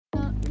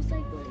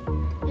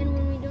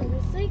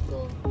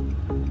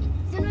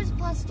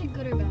plastic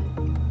good or bad?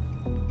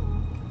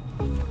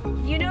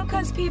 You know,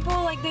 because people,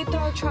 like, they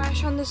throw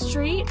trash on the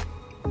street,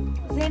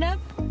 Zainab?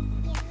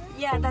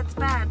 Yeah, that's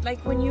bad. Like,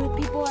 when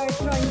people are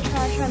throwing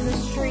trash on the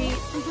street.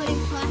 And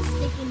putting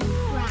plastic in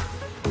crap.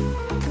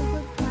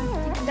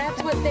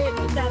 That's what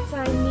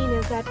I mean,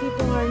 is that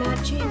people are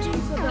not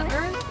changing, so the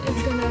earth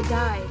is gonna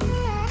die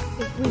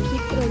if we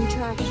keep throwing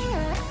trash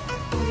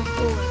on the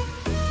floor.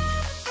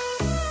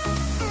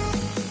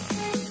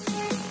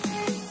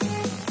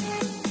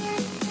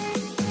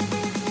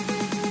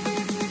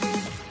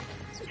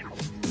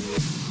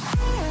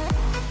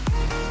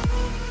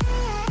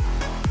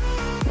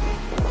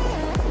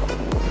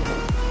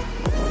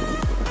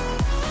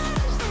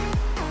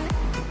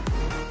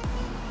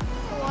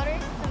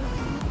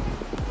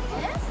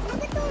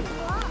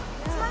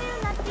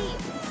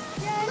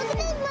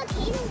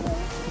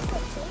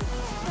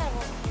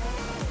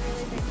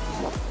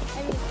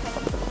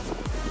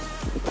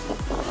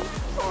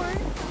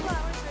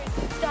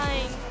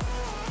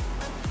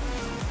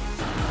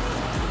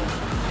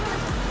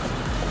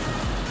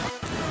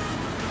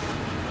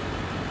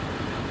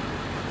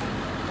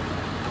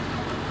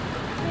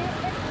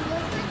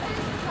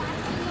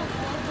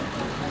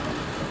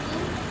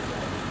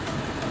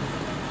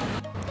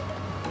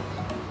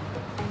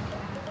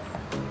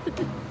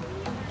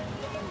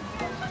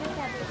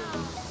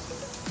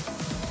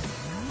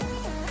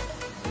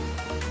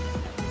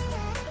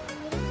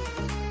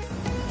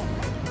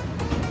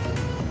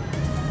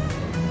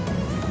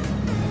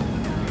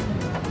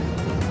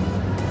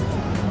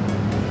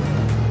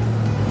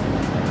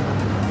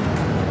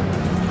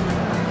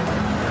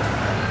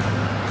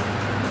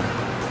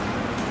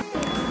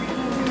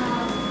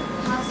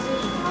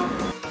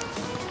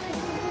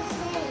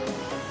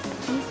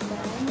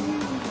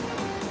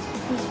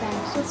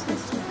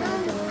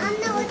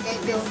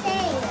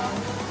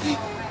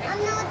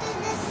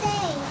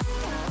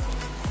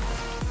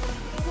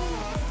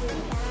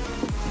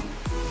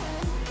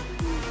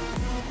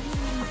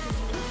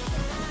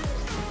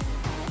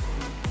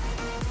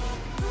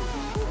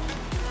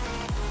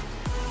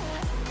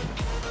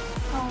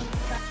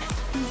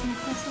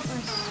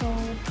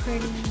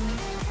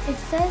 It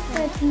says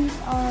that these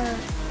are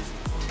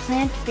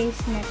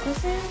plant-based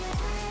necklaces,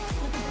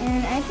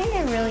 and I think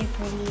they're really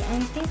pretty. I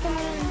think I'm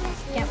gonna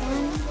get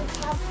one.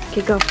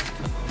 Okay, go.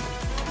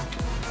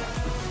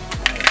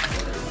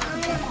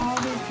 They're all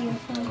these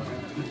beautiful.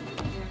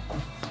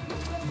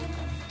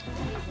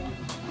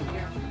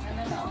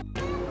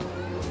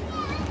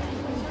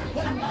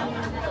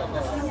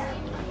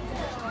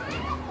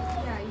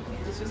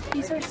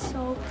 These are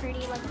so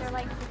pretty. Like they're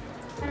like,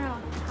 I don't know,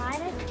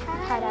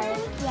 tie-dye.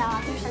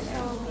 Yeah, they're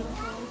so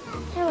beautiful.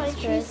 They're like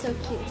She's so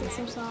cute. It's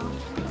so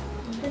soft.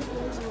 This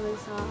is really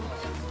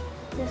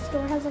soft. This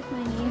store has like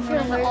my name If you're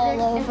written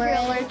all over if it. you're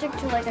allergic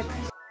to like a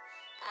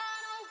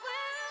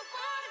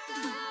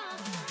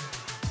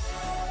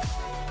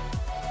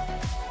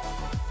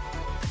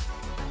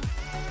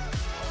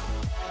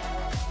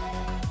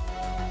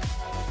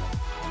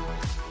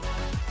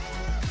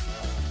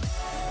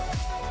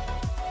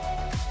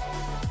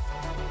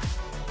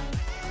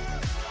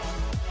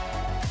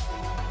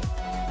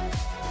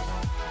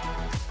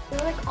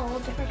They're like all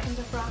different kinds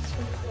of rocks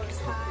from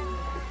Pakistan,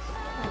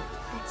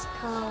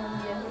 Mexico.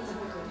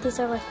 These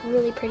are like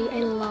really pretty.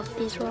 I love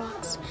these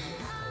rocks.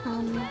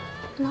 I'm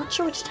not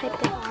sure which type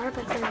they are,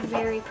 but they're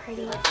very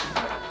pretty.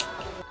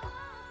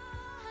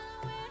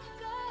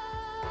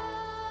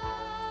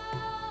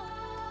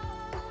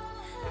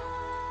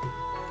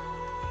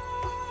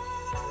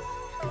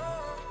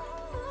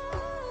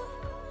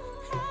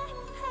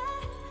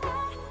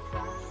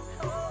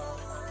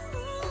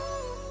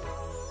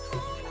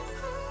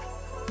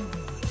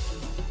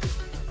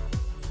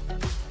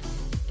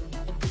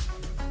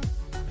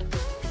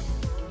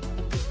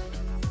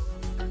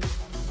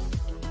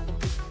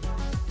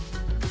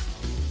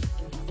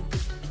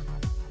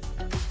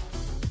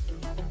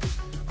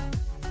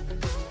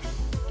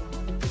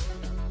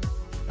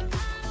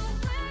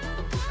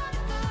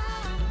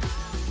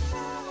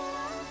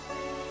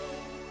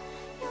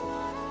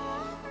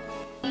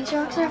 These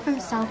rocks are from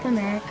South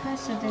America,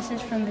 so this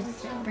is from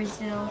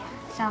Brazil,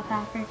 South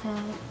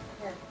Africa,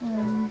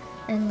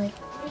 and like.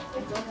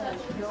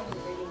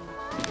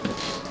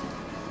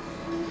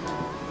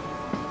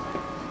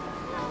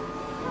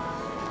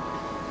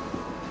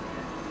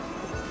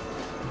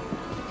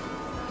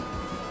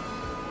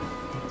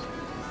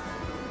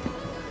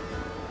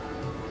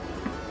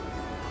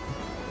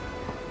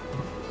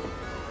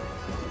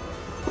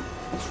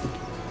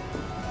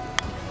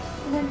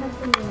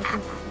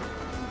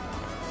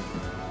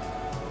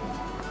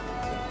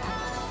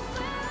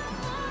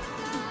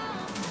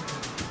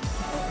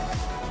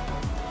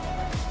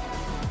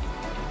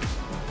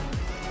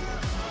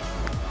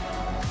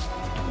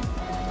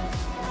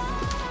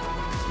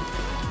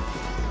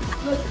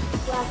 Look,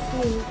 black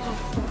bean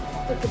pasta.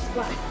 Look, it's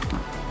black.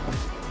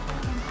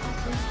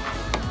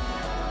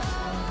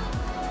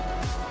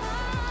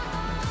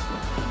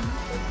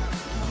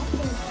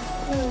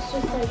 No, it's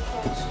just like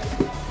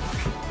ketchup.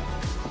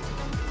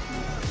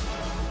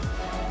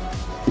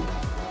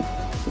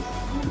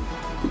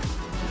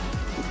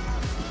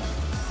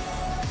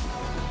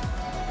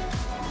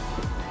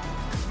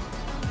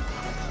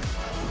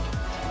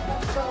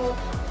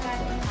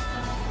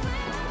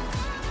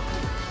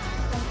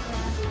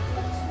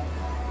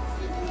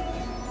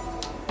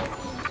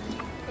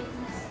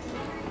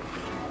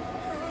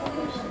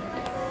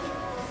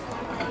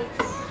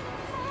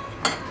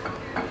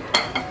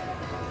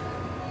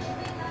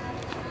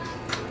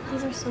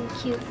 These are so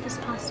cute. This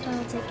pasta,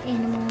 it's like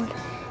animal,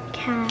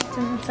 cats,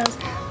 and it says,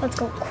 let's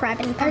go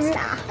crabbing pasta.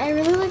 I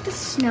really like the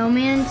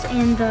snowmans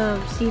and the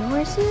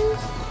seahorses.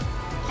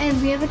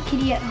 And we have a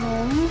kitty at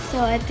home, so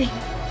I think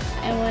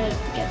I want to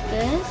get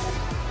this.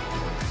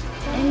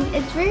 And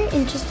it's very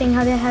interesting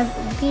how they have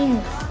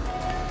beans,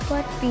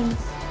 black beans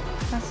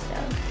pasta.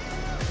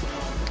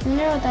 I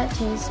wonder what that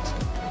tastes.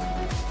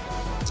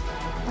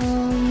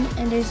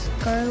 And there's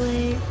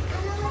garlic,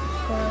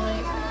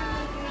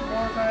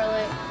 more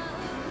garlic.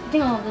 I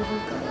think all of this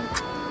is garlic.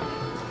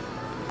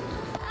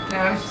 No, I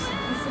was just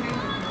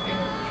listening.